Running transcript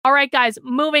All right, guys,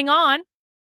 moving on.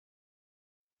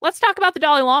 Let's talk about the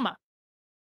Dalai Lama.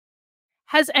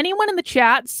 Has anyone in the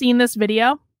chat seen this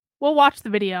video? We'll watch the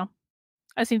video.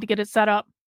 I just need to get it set up.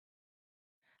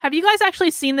 Have you guys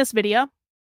actually seen this video?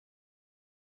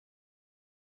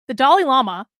 The Dalai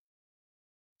Lama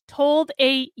told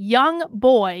a young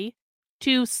boy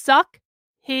to suck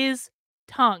his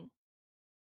tongue.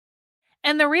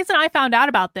 And the reason I found out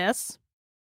about this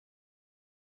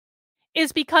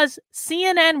is because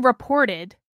CNN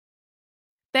reported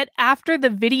that after the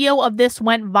video of this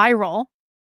went viral,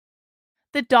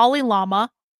 the Dalai Lama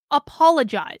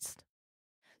apologized.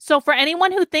 So for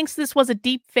anyone who thinks this was a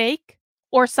deep fake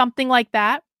or something like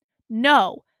that,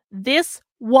 no, this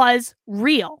was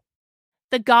real.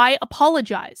 The guy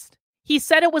apologized. They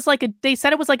said it was like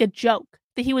a joke,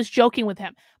 that he was joking with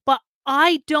him. But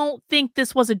I don't think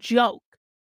this was a joke.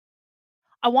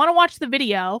 I want to watch the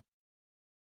video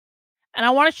and I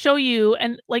want to show you,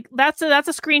 and like that's a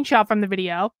screenshot from the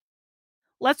video.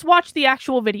 Let's watch the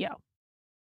actual video.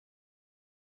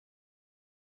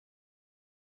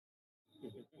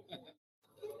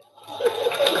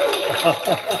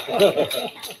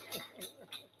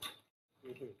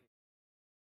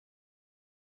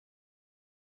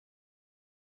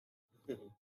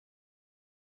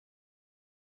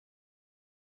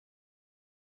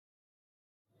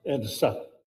 And suck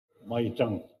my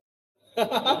tongue.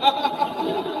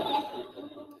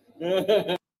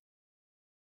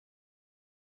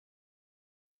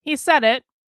 He said it.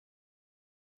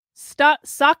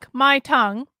 Suck my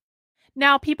tongue.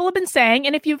 Now, people have been saying,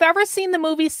 and if you've ever seen the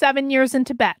movie 7 Years in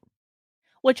Tibet,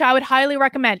 which I would highly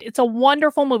recommend, it's a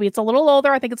wonderful movie. It's a little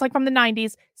older. I think it's like from the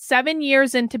 90s. 7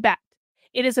 Years in Tibet.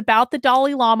 It is about the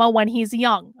Dalai Lama when he's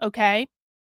young, okay?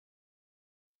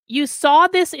 You saw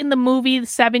this in the movie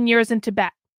 7 Years in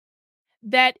Tibet,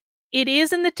 that it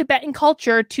is in the Tibetan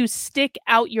culture to stick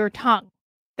out your tongue.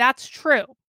 That's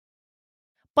true.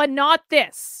 But not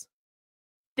this.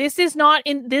 This is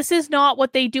not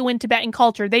what they do in Tibetan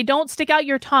culture. They don't stick out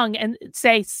your tongue and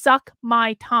say, suck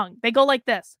my tongue. They go like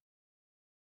this.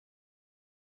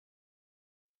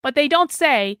 But they don't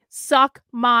say, suck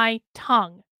my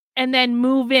tongue, and then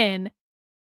move in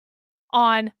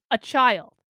on a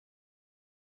child.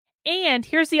 And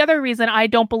here's the other reason I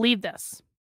don't believe this.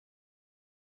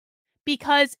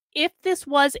 Because if this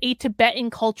was a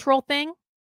Tibetan cultural thing,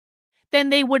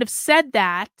 then they would have said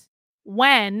that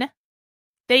when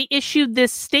they issued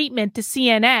this statement to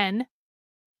CNN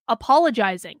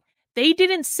apologizing. They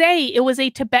didn't say it was a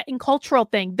Tibetan cultural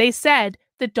thing. They said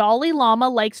the Dalai Lama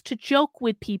likes to joke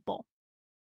with people.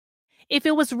 If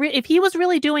he was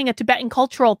really doing a Tibetan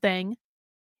cultural thing,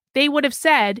 they would have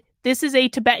said this is a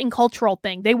Tibetan cultural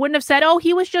thing. They wouldn't have said, oh,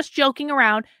 he was just joking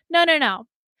around. No.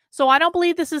 So I don't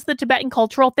believe this is the Tibetan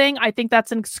cultural thing. I think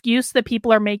that's an excuse that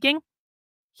people are making.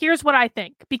 Here's what I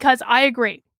think, because I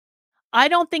agree. I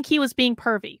don't think he was being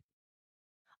pervy.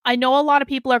 I know a lot of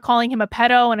people are calling him a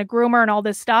pedo and a groomer and all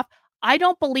this stuff. I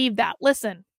don't believe that.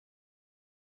 Listen,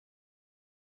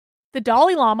 the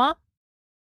Dalai Lama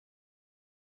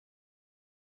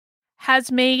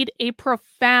has made a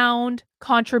profound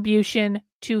contribution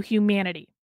to humanity.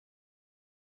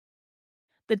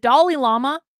 The Dalai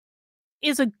Lama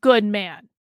is a good man.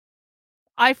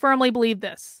 I firmly believe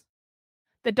this.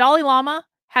 The Dalai Lama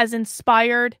has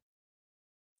inspired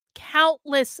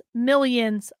countless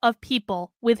millions of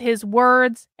people with his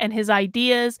words and his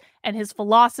ideas and his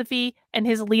philosophy and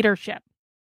his leadership.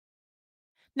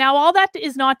 Now, all that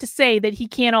is not to say that he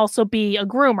can't also be a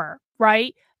groomer,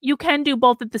 right? You can do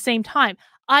both at the same time.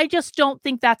 I just don't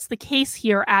think that's the case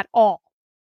here at all.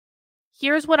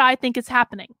 Here's what I think is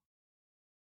happening.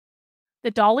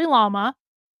 The Dalai Lama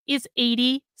is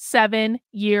 87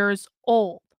 years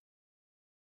old.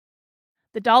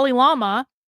 The Dalai Lama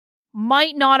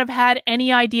might not have had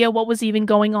any idea what was even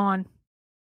going on.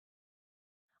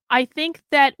 I think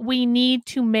that we need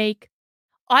to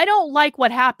I don't like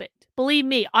what happened. Believe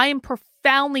me, I am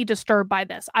profoundly disturbed by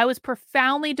this. I was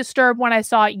profoundly disturbed when I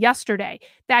saw it yesterday.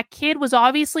 That kid was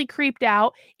obviously creeped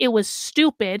out. It was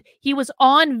stupid. He was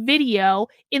on video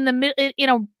in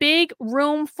a big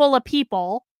room full of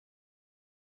people.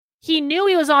 He knew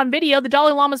he was on video. The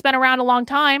Dalai Lama's been around a long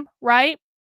time, right?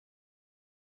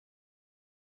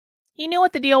 He knew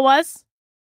what the deal was.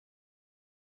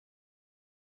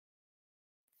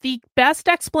 The best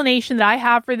explanation that I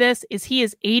have for this is he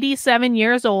is 87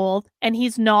 years old and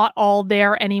he's not all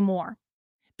there anymore.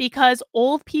 Because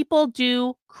old people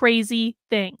do crazy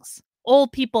things.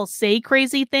 Old people say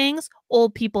crazy things.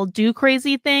 Old people do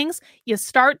crazy things. You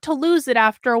start to lose it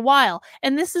after a while.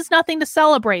 And this is nothing to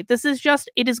celebrate. This is just,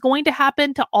 it is going to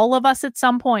happen to all of us at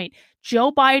some point.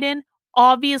 Joe Biden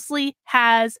obviously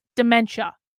has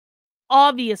dementia.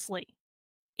 Obviously.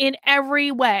 In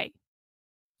every way.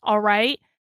 All right?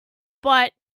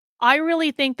 But I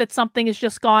really think that something has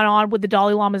just gone on with the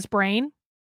Dalai Lama's brain.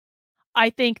 I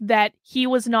think that he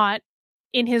was not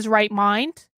in his right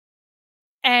mind.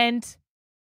 And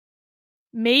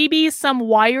maybe some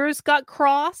wires got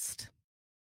crossed.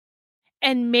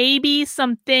 And maybe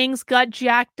some things got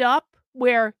jacked up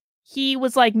where he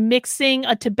was like mixing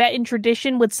a Tibetan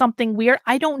tradition with something weird.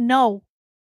 I don't know.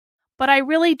 But I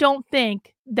really don't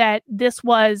think that this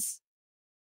was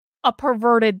a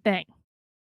perverted thing.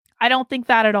 I don't think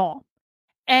that at all.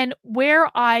 And where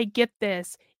I get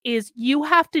this is you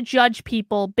have to judge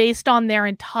people based on their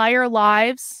entire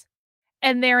lives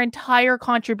and their entire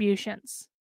contributions.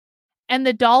 And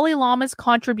the Dalai Lama's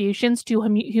contributions to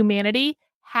humanity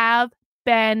have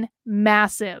been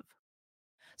massive.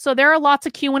 So there are lots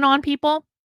of QAnon people,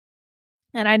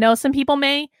 and I know some people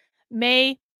may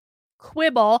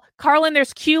quibble. Carlin,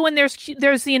 there's Q and there's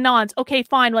the Anons. Okay,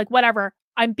 fine, like whatever.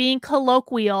 I'm being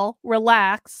colloquial.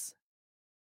 Relax.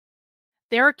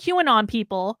 There are QAnon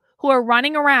people who are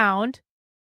running around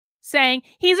saying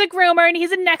he's a groomer and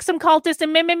he's a Nexum cultist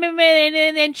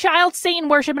and child Satan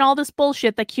worship and all this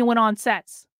bullshit that QAnon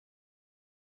says.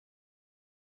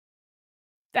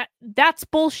 That's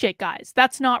bullshit, guys.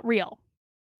 That's not real.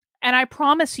 And I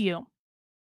promise you,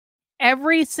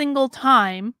 every single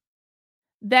time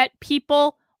that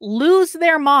people lose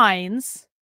their minds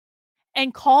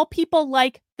and call people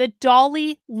like the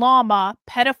Dalai Lama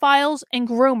pedophiles and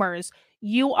groomers,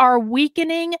 you are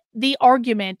weakening the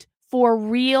argument for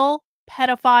real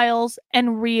pedophiles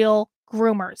and real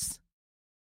groomers.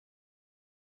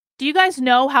 Do you guys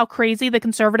know how crazy the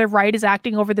conservative right is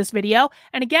acting over this video?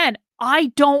 And again, I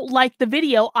don't like the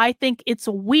video. I think it's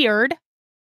weird.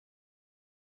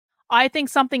 I think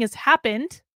something has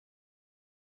happened.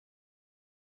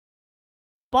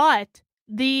 But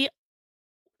the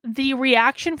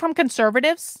reaction from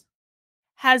conservatives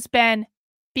has been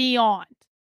beyond.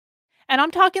 And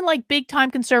I'm talking like big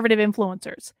time conservative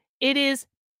influencers. It is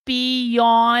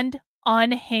beyond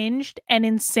unhinged and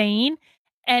insane.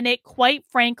 And it quite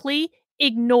frankly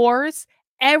ignores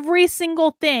every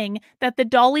single thing that the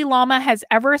Dalai Lama has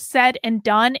ever said and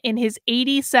done in his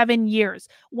 87 years.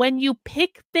 When you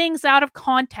pick things out of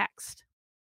context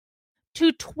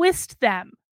to twist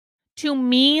them to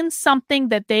mean something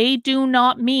that they do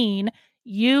not mean,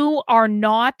 you are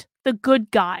not the good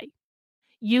guy.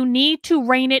 You need to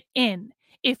rein it in.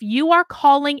 If you are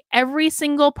calling every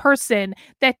single person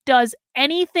that does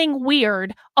anything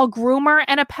weird a groomer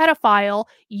and a pedophile,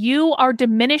 you are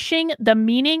diminishing the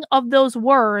meaning of those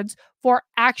words for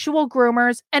actual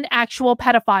groomers and actual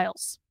pedophiles.